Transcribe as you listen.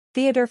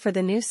Theater for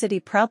the New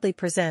City proudly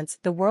presents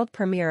the world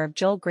premiere of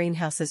Joel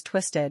Greenhouse's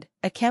Twisted,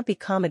 a campy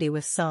comedy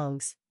with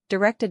songs,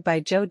 directed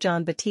by Joe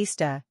John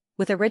Battista,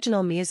 with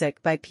original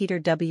music by Peter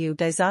W.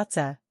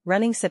 Dizatza,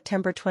 running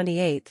September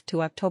 28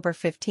 to October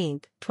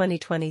 15,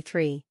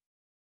 2023.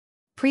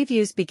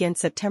 Previews begin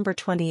September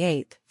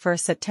 28 for a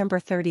September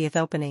 30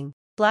 opening.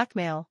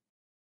 Blackmail,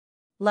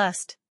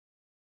 Lust,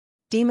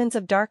 Demons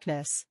of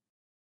Darkness,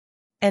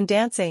 and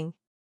Dancing.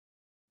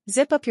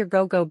 Zip up your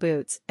go-go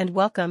boots and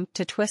welcome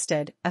to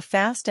Twisted, a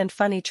fast and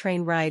funny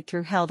train ride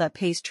through hell that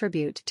pays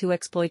tribute to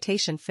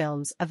exploitation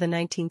films of the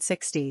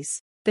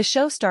 1960s. The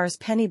show stars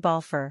Penny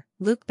Balfour,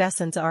 Luc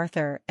Besson's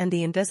Arthur and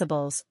the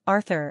Invisibles,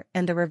 Arthur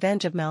and the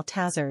Revenge of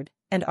Maltazard,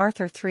 and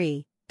Arthur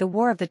 3, The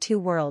War of the Two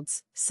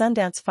Worlds,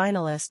 Sundance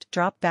finalist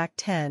Drop Back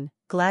 10,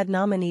 GLAAD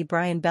nominee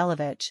Brian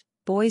Belovich,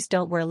 Boys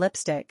Don't Wear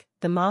Lipstick,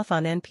 The Moth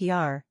on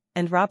NPR,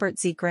 and Robert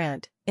Z.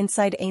 Grant,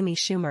 Inside Amy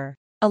Schumer.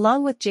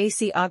 Along with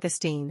J.C.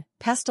 Augustine,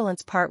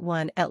 Pestilence Part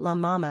 1 at La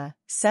Mama,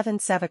 Seven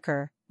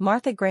Sevaker,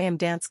 Martha Graham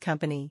Dance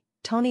Company,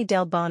 Tony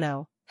Del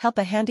Bono, Help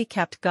a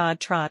Handicapped God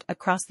Trot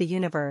Across the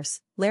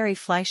Universe, Larry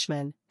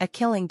Fleischman, A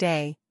Killing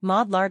Day,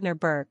 Maud Lardner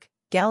Burke,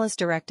 Galas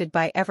directed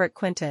by Everett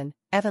Quinton,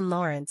 Evan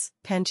Lawrence,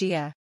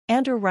 Pangea,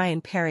 Andrew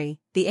Ryan Perry,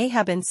 The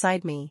Ahab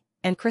Inside Me,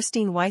 and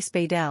Christine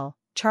Weiss-Badell,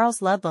 Charles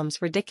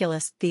Ludlam's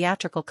Ridiculous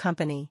Theatrical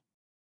Company.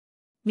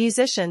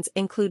 Musicians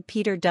include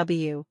Peter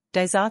W.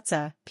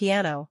 Dizatza,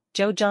 piano,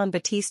 Joe John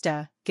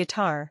Battista,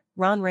 guitar,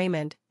 Ron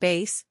Raymond,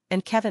 bass,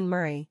 and Kevin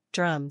Murray,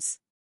 drums.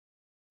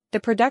 The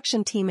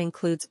production team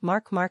includes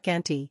Mark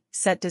Marcanti,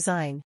 set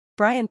design,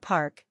 Brian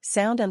Park,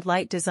 sound and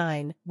light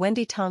design,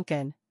 Wendy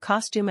Tonkin,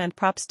 costume and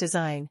props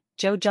design,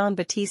 Joe John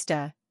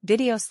Battista,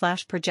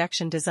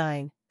 video/projection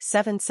design,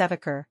 Seven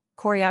Sevaker,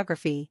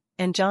 choreography,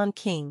 and John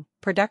King,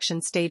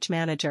 production stage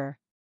manager.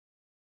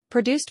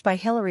 Produced by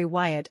Hilary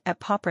Wyatt at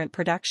Poprint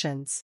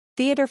Productions.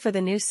 Theater for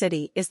the New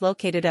City is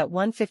located at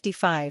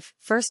 155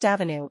 First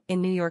Avenue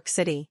in New York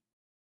City.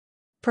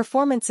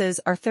 Performances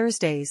are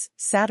Thursdays,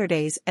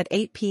 Saturdays at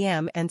 8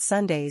 p.m. and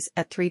Sundays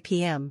at 3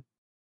 p.m.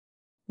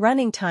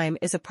 Running time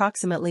is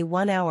approximately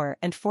 1 hour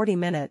and 40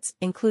 minutes,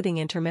 including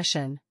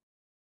intermission.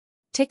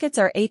 Tickets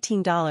are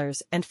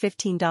 $18 and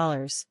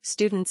 $15,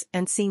 students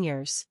and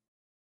seniors.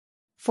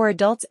 For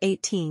adults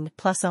 18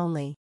 plus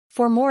only.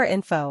 For more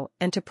info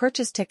and to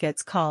purchase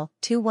tickets call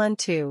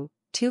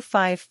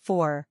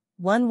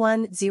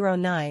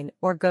 212-254-1109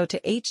 or go to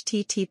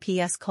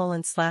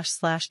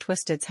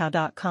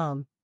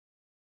https://twistedhow.com.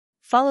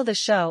 Follow the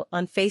show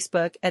on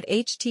Facebook at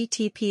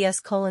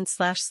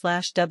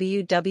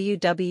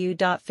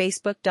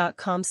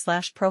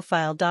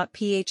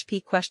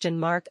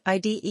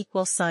https://www.facebook.com/profile.php?ID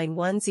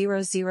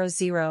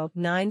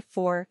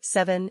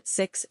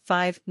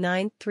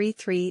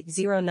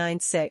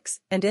 =100094765933096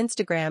 and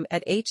Instagram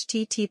at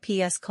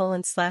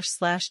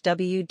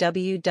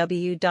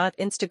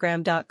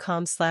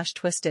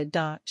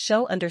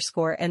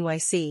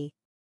https://www.instagram.com/twisted.show_NYC.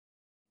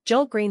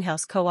 Joel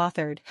Greenhouse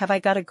co-authored Have I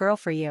Got a Girl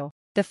for You?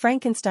 The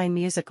Frankenstein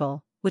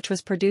musical, which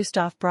was produced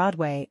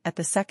off-Broadway at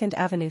the Second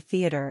Avenue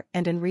Theater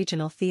and in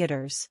regional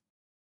theaters.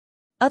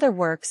 Other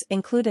works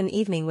include An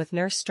Evening with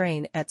Nurse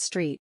Strain at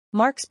St.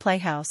 Mark's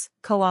Playhouse,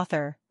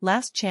 co-author,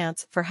 Last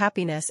Chance for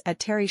Happiness at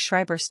Terry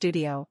Schreiber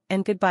Studio,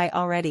 and Goodbye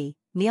Already,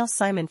 Neil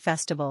Simon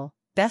Festival,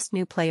 Best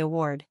New Play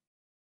Award.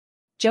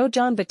 Joe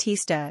John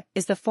Battista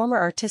is the former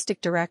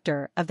artistic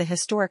director of the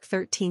historic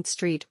 13th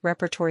Street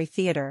Repertory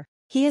Theater.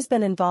 He has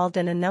been involved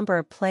in a number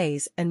of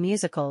plays and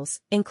musicals,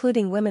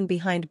 including Women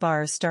Behind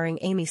Bars starring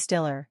Amy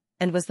Stiller,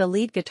 and was the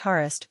lead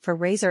guitarist for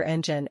Razor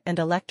Engine and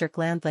Electric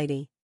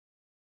Landlady.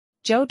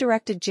 Joe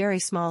directed Jerry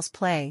Small's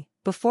play,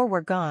 Before We're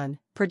Gone,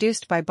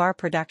 produced by Bar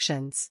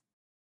Productions.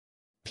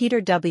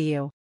 Peter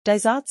W.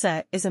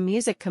 Dizatza is a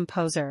music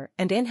composer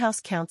and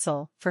in-house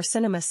counsel for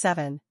Cinema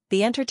 7,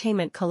 the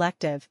entertainment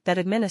collective that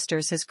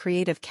administers his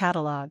creative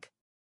catalog.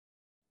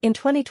 In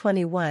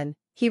 2021,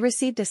 he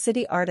received a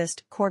City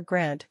Artist Corps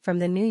grant from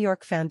the New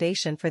York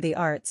Foundation for the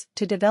Arts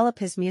to develop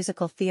his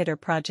musical theater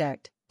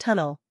project,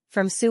 Tunnel,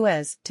 From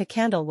Suez to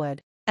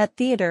Candlewood, at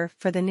Theater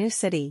for the New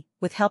City,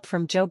 with help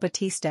from Joe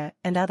Battista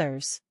and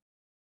others.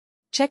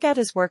 Check out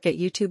his work at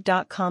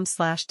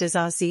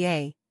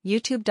youtube.com/dizatza,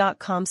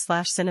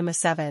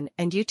 youtube.com/cinema7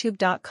 and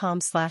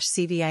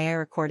youtube.com/CVIA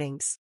recordings.